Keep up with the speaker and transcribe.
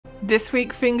This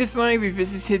week, Fingers and I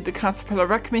revisited the Caterpillar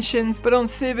Wreck missions, but on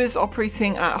servers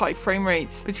operating at high frame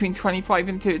rates, between 25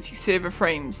 and 30 server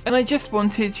frames. And I just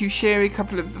wanted to share a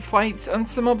couple of the fights and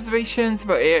some observations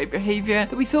about AI behaviour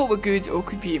that we thought were good or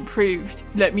could be improved.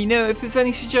 Let me know if there's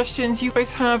any suggestions you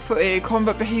guys have for AI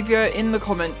combat behaviour in the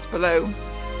comments below.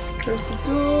 Close the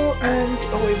door and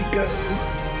away we go.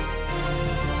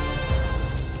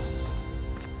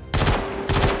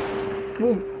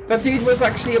 Ooh. That dude was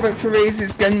actually about to raise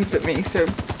his guns at me, so...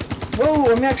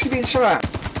 Whoa, I'm actually being shot at.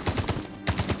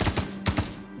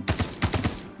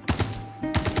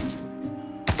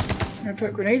 I put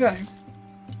a grenade on him.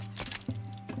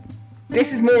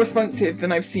 This is more responsive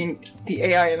than I've seen the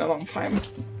AI in a long time.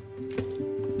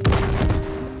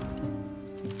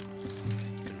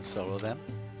 Gonna solo them?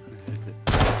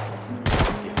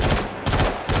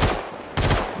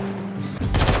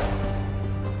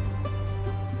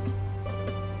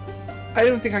 I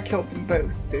don't think I killed them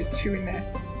both. There's two in there.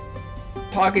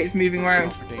 Target is moving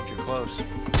around. Danger close.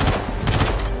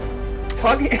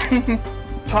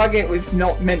 Target was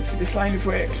not meant for this line of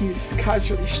work. He was just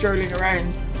casually strolling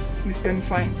around. He was done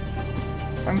fine.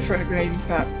 I'm throwing a grenade into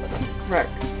that wreck.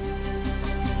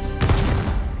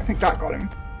 I think that got him.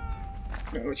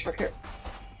 I'm gonna go check it.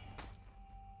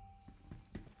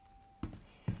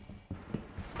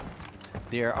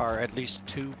 There are at least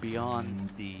two beyond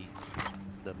the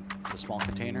small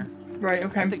container. Right,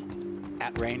 okay. I think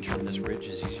at range from this ridge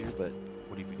is easier, but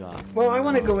what have you got? Well, I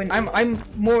want to go in. I'm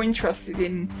more interested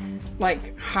in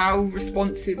like how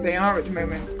responsive they are at the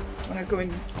moment. I want to go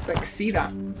and like see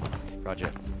that. Roger.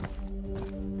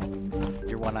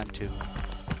 You're one, I'm two.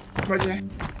 Roger.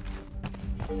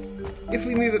 If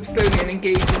we move up slowly and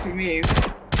engage as we move.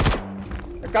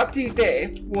 Like, that dude there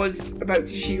was about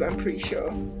to shoot, I'm pretty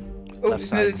sure. Oh, Left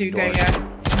there's another dude there, yeah.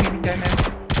 He's moving down there.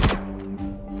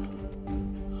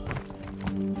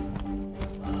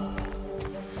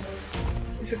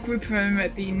 There's a group of them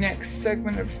at the next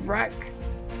segment of wreck.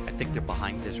 I think they're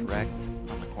behind this wreck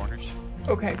on the corners.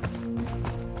 Okay.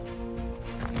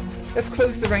 Let's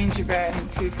close the range a bit and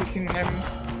see if we can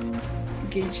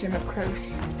engage them up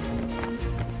close.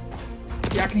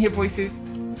 Yeah, I can hear voices.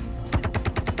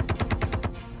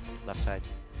 Left side.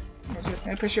 Roger.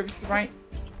 And push over to the right.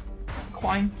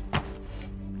 Climb.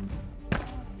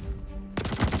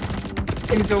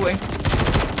 In the doorway.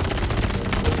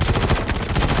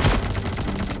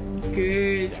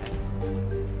 Good.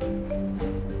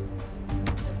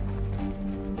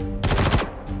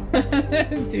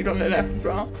 Dude on the left as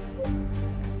well.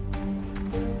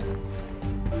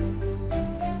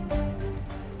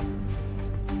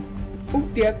 Oh,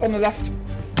 yeah, on the left.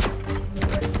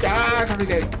 Ah, can't be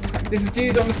good. There's a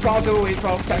dude on the far doorway as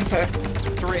well, center.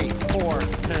 3, 4.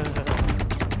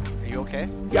 Are you okay?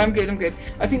 Yeah, I'm good, I'm good.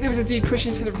 I think there was a dude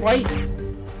pushing to the right. I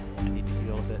need to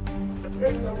heal a bit.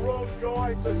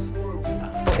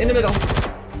 In the middle.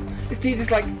 This dude is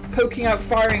like poking out,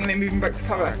 firing, and then moving back to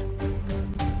cover.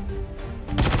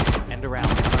 End around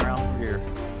rear.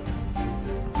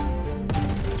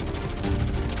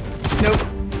 Nope.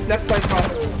 Left side far.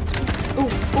 Ooh,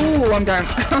 ooh, I'm down.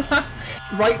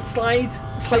 Right side,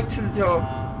 tight to the door.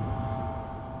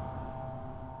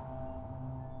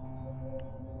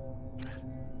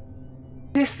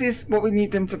 This is what we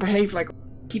need them to behave like.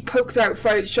 He poked out,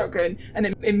 fired shotgun, and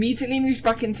then immediately moved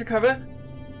back into cover.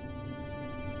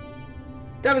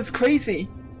 That was crazy.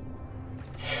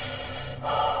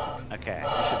 Okay,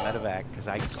 I should medevac because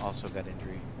I also got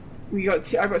injury.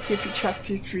 I got tier 3 chest,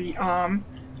 tier 3 arm.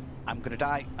 I'm gonna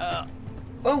die.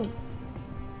 Oh!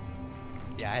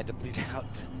 Yeah, I had to bleed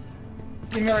out.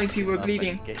 Didn't realize you were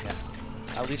bleeding.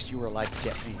 At least you were alive to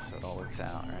get me, so it all works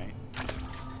out, right?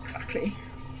 Exactly.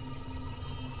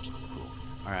 Cool.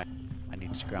 Alright, I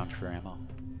need to scrounge for ammo.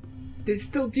 There's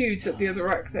still dudes at the other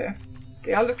rack there.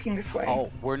 They are looking this way.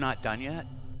 Oh, we're not done yet?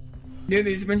 No,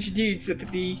 there's a bunch of dudes at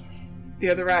the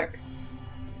other rack.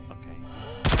 Okay.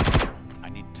 I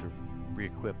need to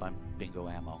re-equip on bingo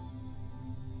ammo.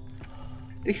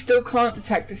 They still can't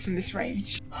detect us from this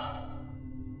range.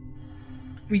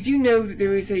 We do know that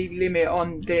there is a limit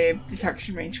on their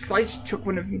detection range, because I just took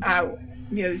one of them out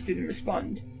and the others didn't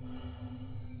respond.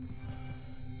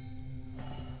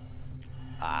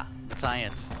 Ah, the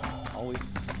science. Always.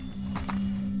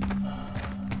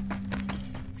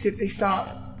 See if they start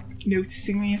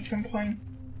noticing me at some point.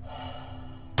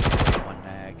 One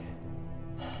mag.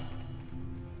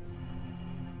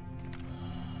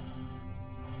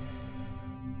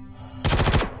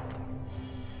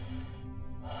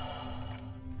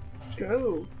 Let's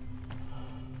go.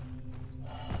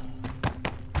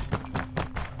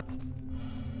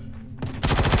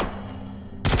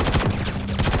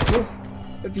 Oof.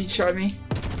 That dude shot me.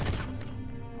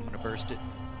 I'm gonna burst it.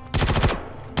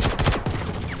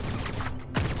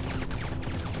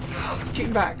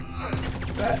 Shooting back.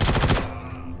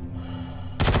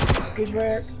 Good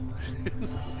work.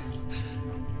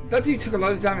 That dude took a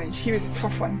lot of damage. He was a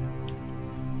tough one.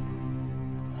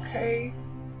 Okay.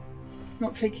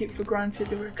 Not take it for granted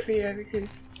that we're clear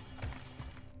because...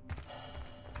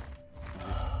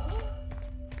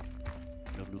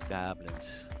 No loot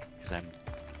goblins. Because I've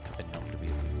been known to be a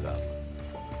loot goblin.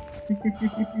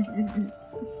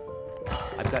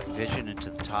 I've got vision into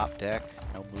the top deck.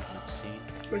 No movement seen.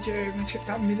 Roger, I'm gonna check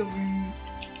that middle room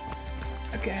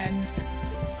again.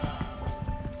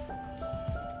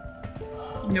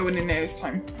 No one in there this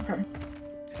time. Okay. I'm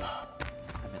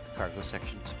at the cargo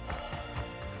sections.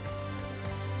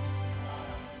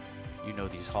 You know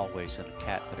these hallways in a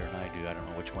cat better than I do. I don't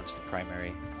know which one's the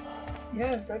primary.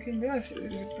 Yes, I didn't realize there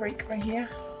was a break right here.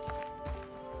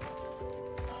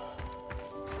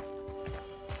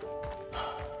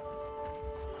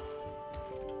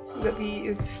 So we got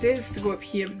the stairs to go up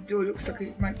here, but the door looks like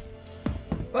it might...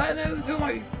 Well, no, the door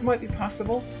might be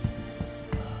passable.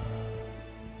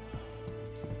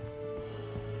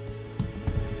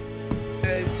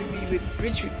 So we would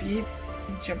bridge would be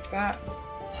jump that.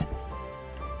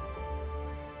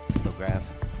 Low grav.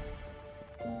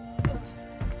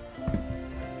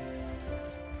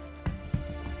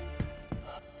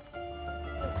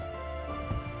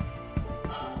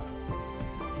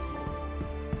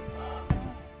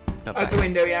 Out the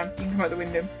window, yeah. You can come out the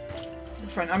window. The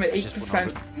front. I'm at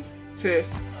 8%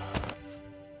 first.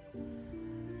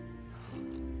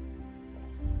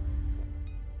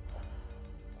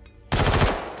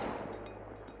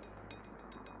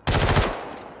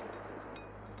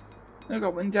 I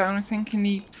got one down, I think, in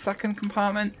the second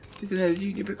compartment. There's another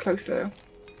dude a bit closer though.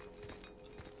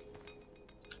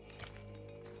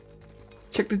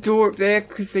 Check the door up there,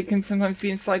 because they can sometimes be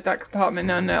inside that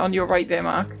compartment on your right there,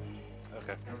 Mark.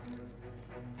 Okay.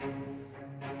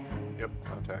 Yep,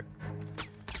 contact.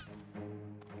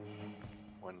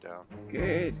 One down.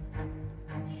 Good.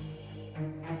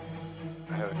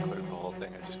 I haven't cleared the whole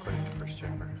thing, I just cleared the first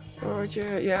chamber.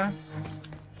 Roger, yeah.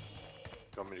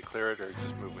 You want me to clear it or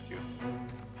just move with you?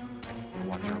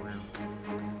 Watch around.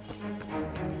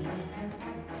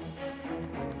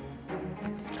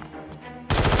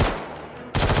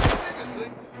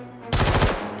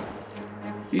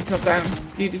 Dude's not down.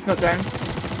 Dude is not down.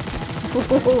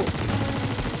 Oh,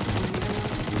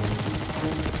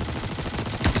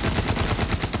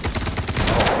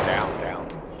 down.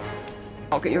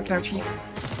 I'll get you up now, Chief.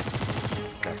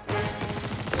 Okay.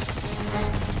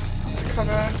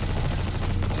 Cover.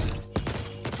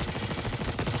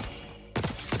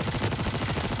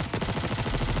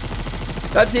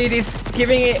 That dude is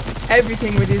giving it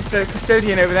everything with his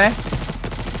custodian over there.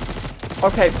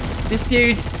 Okay, this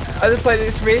dude, other side of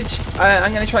this ridge,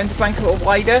 I'm going to try and flank a little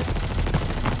wider.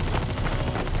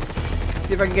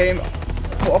 See if I can get him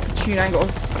an opportune angle.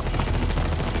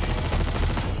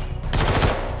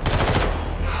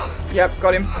 Yep,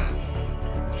 got him.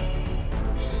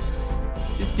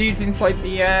 This dude's inside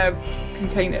the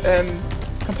container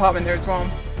compartment there as well.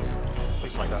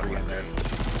 Looks like 3 in there.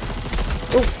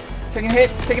 Oh, taking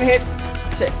hits.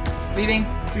 Shit, leaving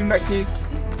back to you.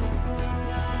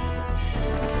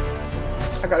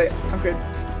 I got it, I'm good.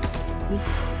 Oof.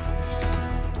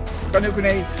 Got no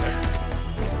grenades.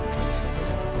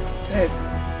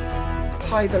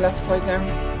 Hide the left side down.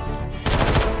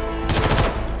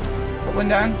 Got one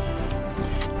down.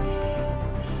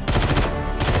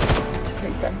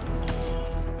 He's down.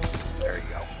 There you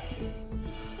go.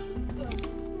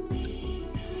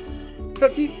 Is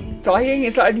that dude dying?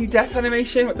 Is that a new death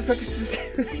animation? What the fuck is this?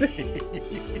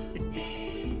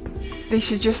 They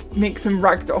should just make them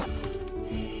ragdoll.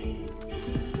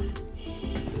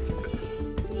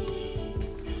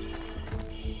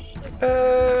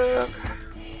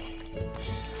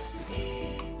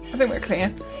 I think we're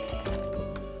clear.